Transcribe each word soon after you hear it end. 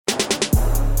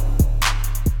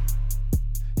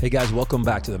Hey guys, welcome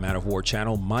back to the Man of War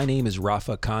channel. My name is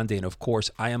Rafa, Conde, and of course,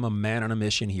 I am a man on a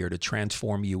mission here to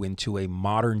transform you into a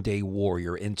modern day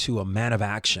warrior, into a man of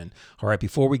action. All right,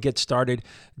 before we get started,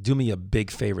 do me a big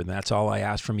favor, and that's all I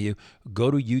ask from you. Go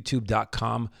to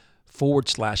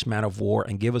youtube.com/Man of War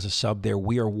and give us a sub there.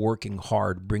 We are working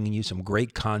hard, bringing you some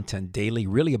great content daily,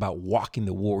 really about walking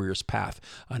the warrior's path.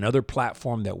 Another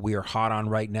platform that we are hot on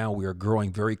right now, we are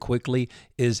growing very quickly,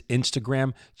 is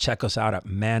Instagram. Check us out at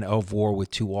Man of War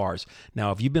with 2 R's.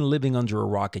 Now, if you've been living under a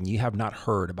rock and you have not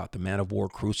heard about the Man of War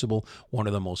Crucible, one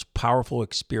of the most powerful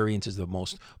experiences, the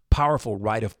most powerful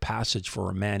rite of passage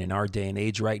for a man in our day and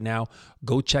age right now,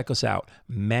 go check us out.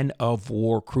 Men of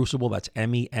War Crucible. That's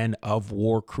MEN of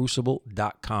War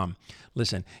Crucible.com.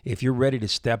 Listen, if you're ready to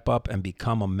step up and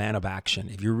become a man of action,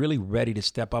 if you're really ready to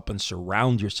step up and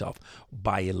surround yourself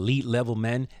by elite level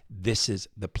men, this is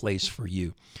the place for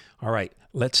you. All right,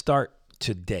 let's start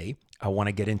today. I want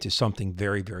to get into something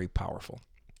very, very powerful.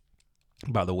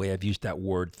 By the way, I've used that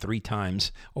word 3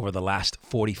 times over the last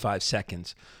 45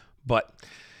 seconds, but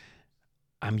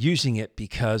I'm using it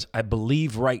because I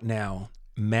believe right now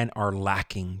men are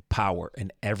lacking power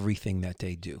in everything that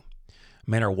they do.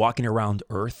 Men are walking around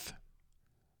earth,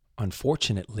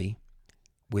 unfortunately,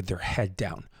 with their head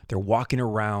down. They're walking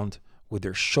around with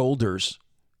their shoulders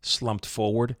slumped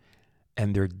forward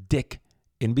and their dick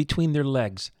in between their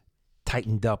legs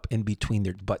tightened up in between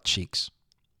their butt cheeks.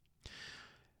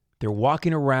 They're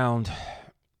walking around,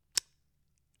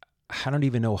 I don't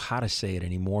even know how to say it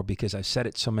anymore because I've said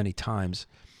it so many times,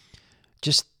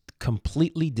 just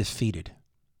completely defeated.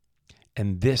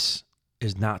 And this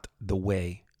is not the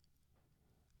way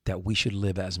that we should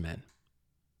live as men.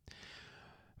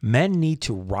 Men need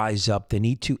to rise up. They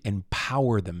need to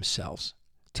empower themselves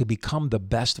to become the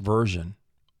best version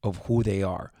of who they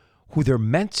are, who they're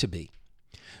meant to be.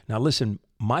 Now listen,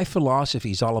 my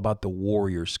philosophy is all about the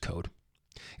warrior's code.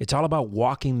 It's all about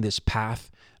walking this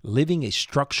path, living a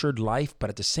structured life, but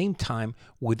at the same time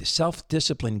with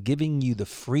self-discipline, giving you the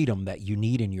freedom that you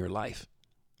need in your life.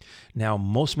 Now,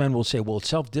 most men will say, well,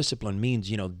 self-discipline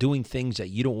means, doing things that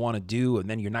you don't want to do, and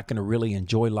then you're not going to really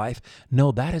enjoy life.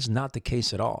 No, that is not the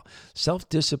case at all.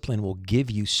 Self-discipline will give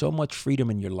you so much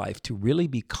freedom in your life to really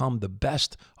become the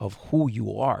best of who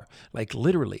you are. Like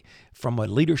literally, from a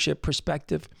leadership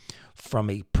perspective, from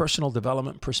a personal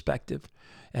development perspective,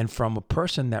 and from a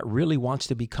person that really wants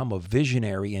to become a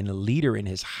visionary and a leader in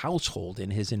his household,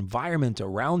 in his environment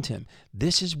around him.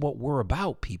 This is what we're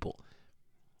about, people.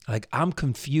 Like, I'm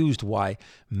confused why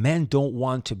men don't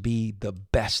want to be the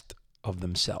best of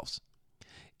themselves.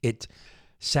 It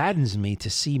saddens me to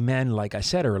see men, like I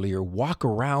said earlier, walk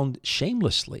around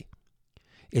shamelessly.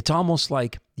 It's almost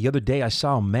like the other day I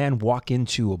saw a man walk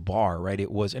into a bar, right?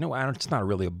 It's not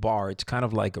really a bar. It's kind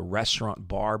of like a restaurant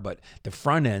bar, but the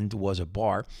front end was a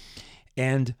bar.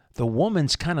 And the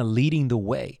woman's kind of leading the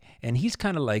way. And he's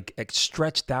kind of like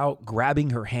stretched out, grabbing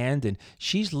her hand, and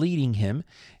she's leading him.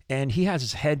 And he has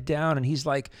his head down, and he's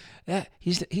like,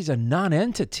 he's a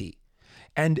non-entity.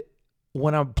 And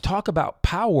when I talk about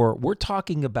power, we're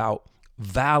talking about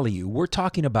value. We're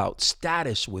talking about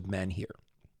status with men here.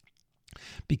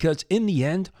 Because in the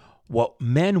end, what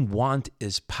men want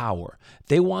is power.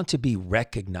 They want to be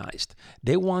recognized.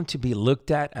 They want to be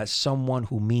looked at as someone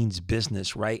who means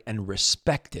business, right? And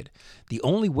respected. The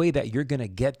only way that you're going to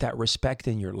get that respect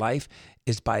in your life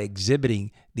is by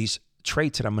exhibiting these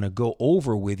traits that I'm going to go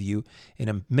over with you in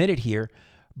a minute here.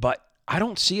 But I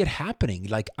don't see it happening.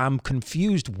 Like, I'm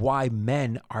confused why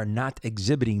men are not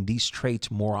exhibiting these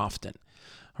traits more often.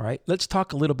 All right, let's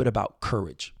talk a little bit about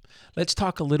courage. Let's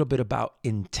talk a little bit about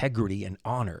integrity and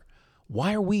honor.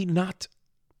 Why are we not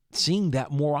seeing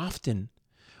that more often?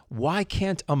 Why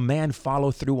can't a man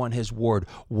follow through on his word?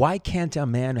 Why can't a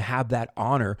man have that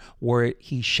honor where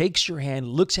he shakes your hand,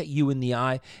 looks at you in the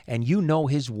eye, and you know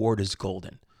his word is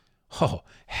golden? Oh,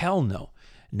 hell no.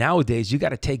 Nowadays, you got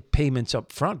to take payments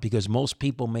up front because most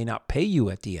people may not pay you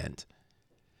at the end.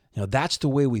 That's the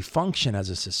way we function as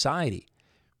a society.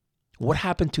 What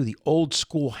happened to the old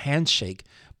school handshake,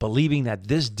 believing that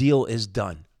this deal is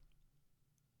done?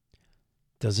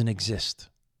 Doesn't exist.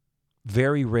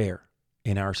 Very rare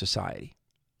in our society.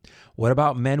 What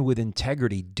about men with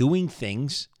integrity doing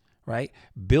things, right?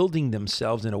 Building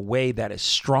themselves in a way that is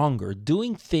stronger,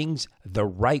 doing things the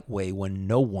right way when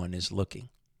no one is looking?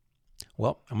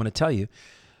 Well, I'm going to tell you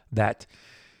that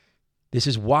this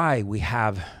is why we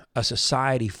have a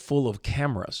society full of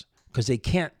cameras, because they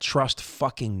can't trust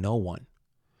fucking no one.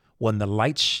 When the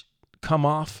lights come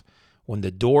off, when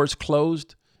the door's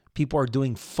closed, people are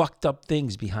doing fucked up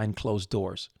things behind closed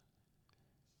doors.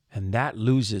 And that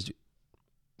loses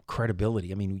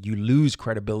credibility. I mean, you lose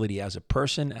credibility as a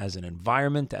person, as an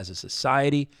environment, as a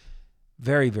society.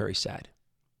 Very, very sad.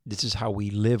 This is how we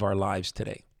live our lives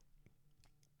today.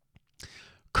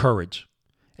 Courage,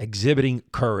 exhibiting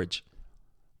courage.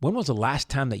 When was the last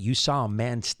time that you saw a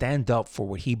man stand up for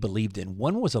what he believed in?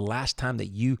 When was the last time that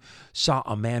you saw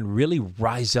a man really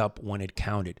rise up when it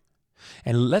counted?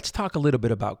 And let's talk a little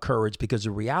bit about courage, because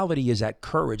the reality is that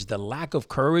courage, the lack of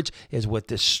courage, is what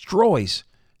destroys,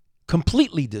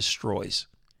 completely destroys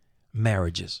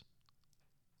marriages.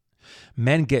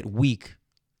 Men get weak.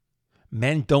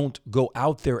 Men don't go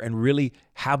out there and really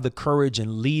have the courage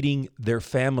in leading their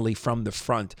family from the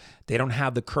front. They don't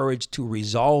have the courage to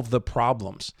resolve the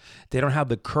problems. They don't have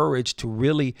the courage to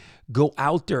really go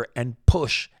out there and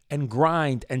push and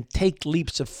grind and take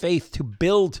leaps of faith to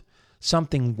build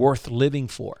something worth living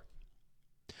for.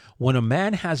 When a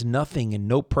man has nothing and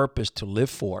no purpose to live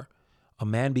for, a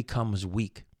man becomes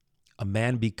weak. A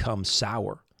man becomes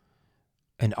sour.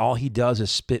 And all he does is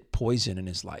spit poison in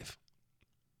his life.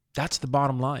 That's the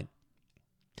bottom line.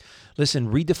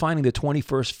 Listen, Redefining the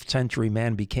 21st Century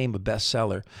Man became a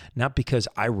bestseller, not because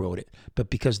I wrote it, but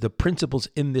because the principles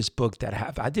in this book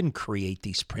I didn't create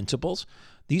these principles.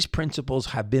 These principles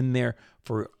have been there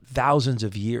for thousands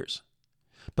of years.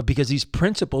 But because these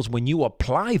principles, when you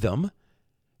apply them,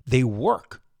 they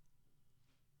work.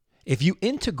 If you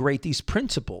integrate these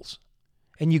principles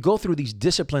and you go through these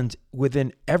disciplines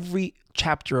within every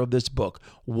chapter of this book,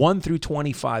 1 through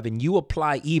 25, and you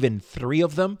apply even 3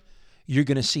 of them, you're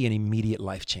going to see an immediate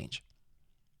life change.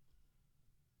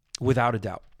 Without a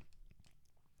doubt.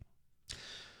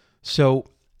 So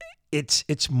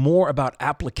it's more about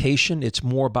application. It's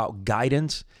more about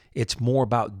guidance. It's more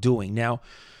about doing. Now,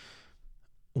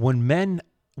 when men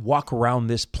walk around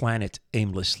this planet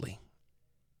aimlessly,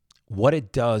 what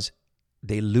it does,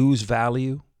 they lose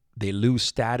value, they lose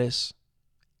status,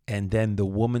 and then the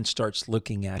woman starts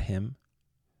looking at him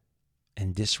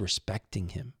and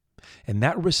disrespecting him. And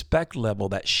that respect level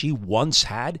that she once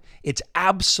had, it's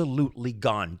absolutely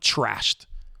gone, trashed.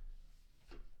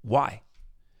 Why?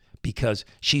 Because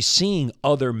she's seeing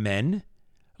other men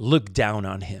look down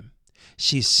on him.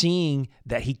 She's seeing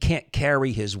that he can't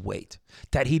carry his weight,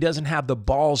 that he doesn't have the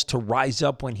balls to rise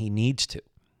up when he needs to.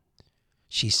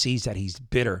 She sees that he's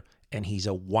bitter and he's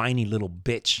a whiny little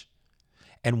bitch.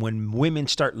 And when women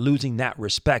start losing that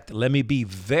respect, let me be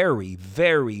very,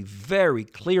 very, very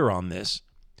clear on this.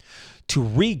 To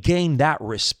regain that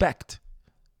respect,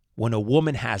 when a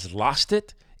woman has lost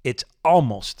it, it's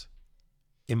almost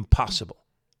impossible.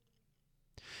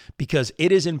 Because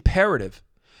it is imperative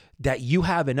that you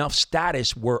have enough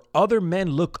status where other men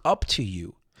look up to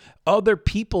you, other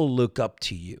people look up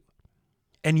to you.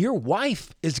 And your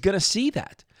wife is going to see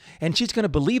that. And she's going to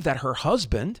believe that her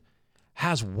husband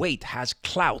has weight, has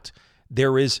clout.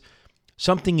 There is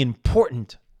something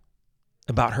important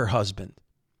about her husband.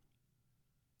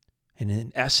 And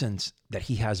in essence, that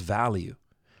he has value.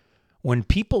 When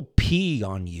people pee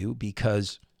on you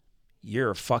because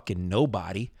you're a fucking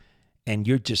nobody and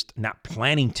you're just not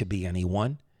planning to be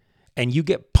anyone, and you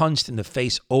get punched in the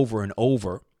face over and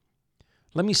over,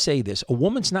 let me say this. A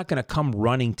woman's not going to come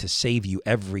running to save you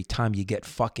every time you get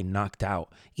fucking knocked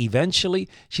out. Eventually,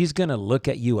 she's going to look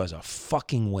at you as a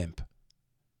fucking wimp.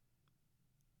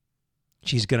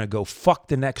 She's going to go fuck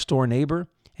the next door neighbor,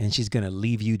 and she's going to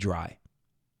leave you dry.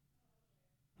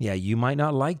 Yeah, you might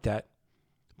not like that,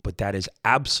 but that is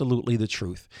absolutely the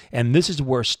truth. And this is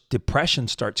where depression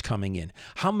starts coming in.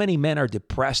 How many men are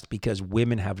depressed because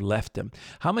women have left them?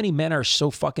 How many men are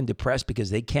so fucking depressed because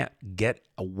they can't get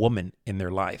a woman in their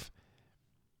life?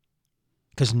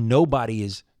 Because nobody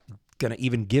is going to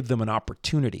even give them an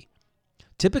opportunity.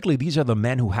 Typically, these are the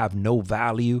men who have no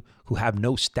value, who have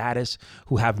no status,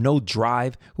 who have no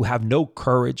drive, who have no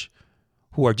courage,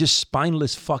 who are just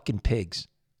spineless fucking pigs.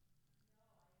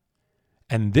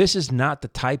 And this is not the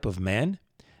type of man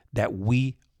that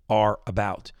we are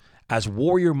about. As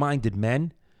warrior-minded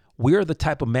men, we are the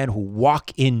type of men who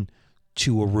walk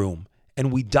into a room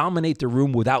and we dominate the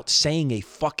room without saying a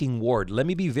fucking word. Let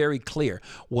me be very clear.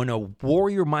 When a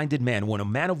warrior-minded man, when a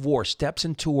man of war steps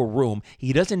into a room,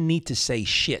 he doesn't need to say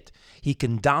shit. He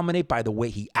can dominate by the way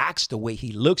he acts, the way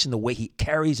he looks, and the way he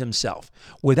carries himself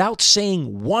without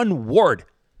saying one word.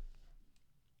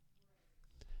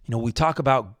 You know, we talk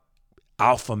about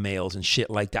alpha males and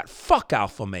shit like that. Fuck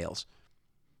alpha males.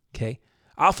 Okay?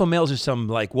 Alpha males are some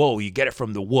like, whoa, you get it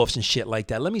from the wolves and shit like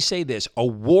that. Let me say this. A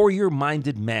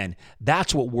warrior-minded man,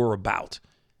 that's what we're about.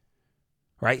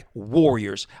 Right?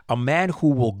 Warriors. A man who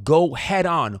will go head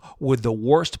on with the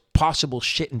worst possible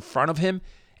shit in front of him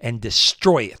and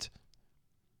destroy it.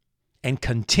 And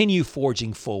continue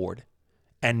forging forward.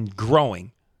 and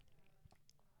growing.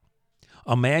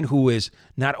 A man who is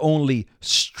not only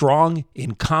strong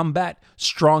in combat,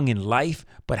 strong in life,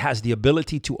 but has the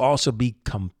ability to also be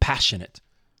compassionate.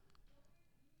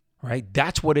 Right?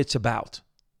 That's what it's about.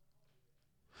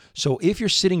 So if you're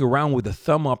sitting around with a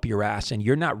thumb up your ass and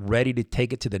you're not ready to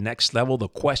take it to the next level, the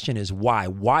question is why?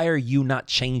 Why are you not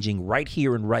changing right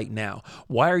here and right now?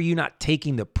 Why are you not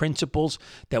taking the principles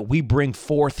that we bring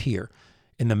forth here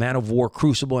in the Man of War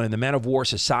Crucible and in the Man of War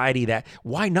Society?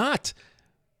 Why not?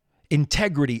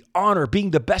 Integrity, honor,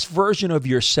 being the best version of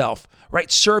yourself, right?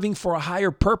 Serving for a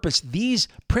higher purpose. These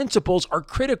principles are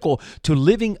critical to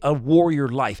living a warrior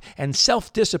life. And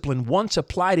self-discipline, once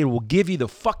applied, it will give you the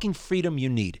fucking freedom you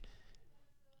need.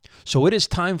 So it is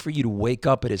time for you to wake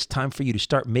up. It is time for you to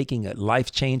start making a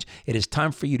life change. It is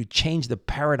time for you to change the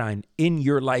paradigm in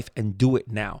your life and do it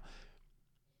now.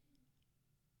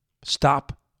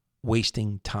 Stop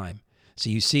wasting time. So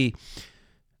you see,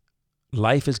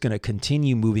 life is going to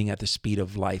continue moving at the speed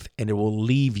of life, and it will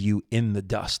leave you in the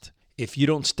dust. If you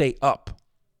don't stay up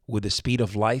with the speed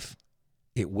of life,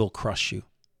 it will crush you.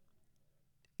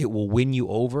 It will win you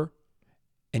over,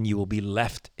 and you will be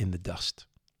left in the dust.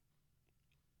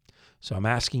 So I'm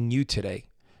asking you today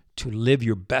to live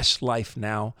your best life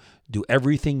now. Do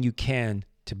everything you can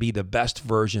to be the best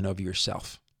version of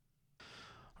yourself.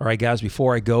 All right, guys,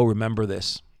 before I go, remember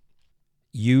this.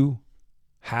 You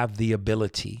have the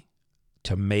ability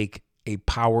to make a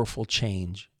powerful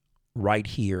change right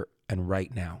here and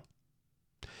right now.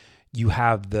 You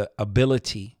have the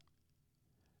ability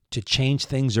to change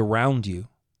things around you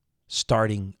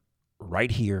starting right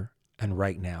here and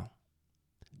right now.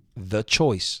 The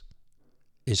choice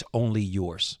is only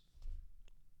yours.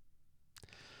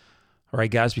 All right,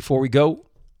 guys, before we go,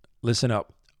 listen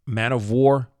up. Man of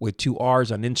War with 2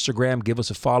 R's on Instagram. Give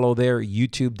us a follow there.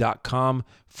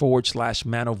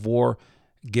 YouTube.com/Man of War.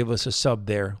 Give us a sub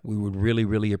there. We would really,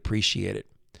 really appreciate it.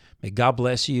 May God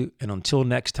bless you. And until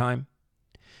next time,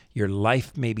 your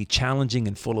life may be challenging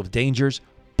and full of dangers,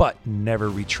 but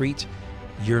never retreat.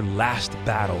 Your last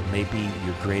battle may be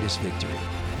your greatest victory.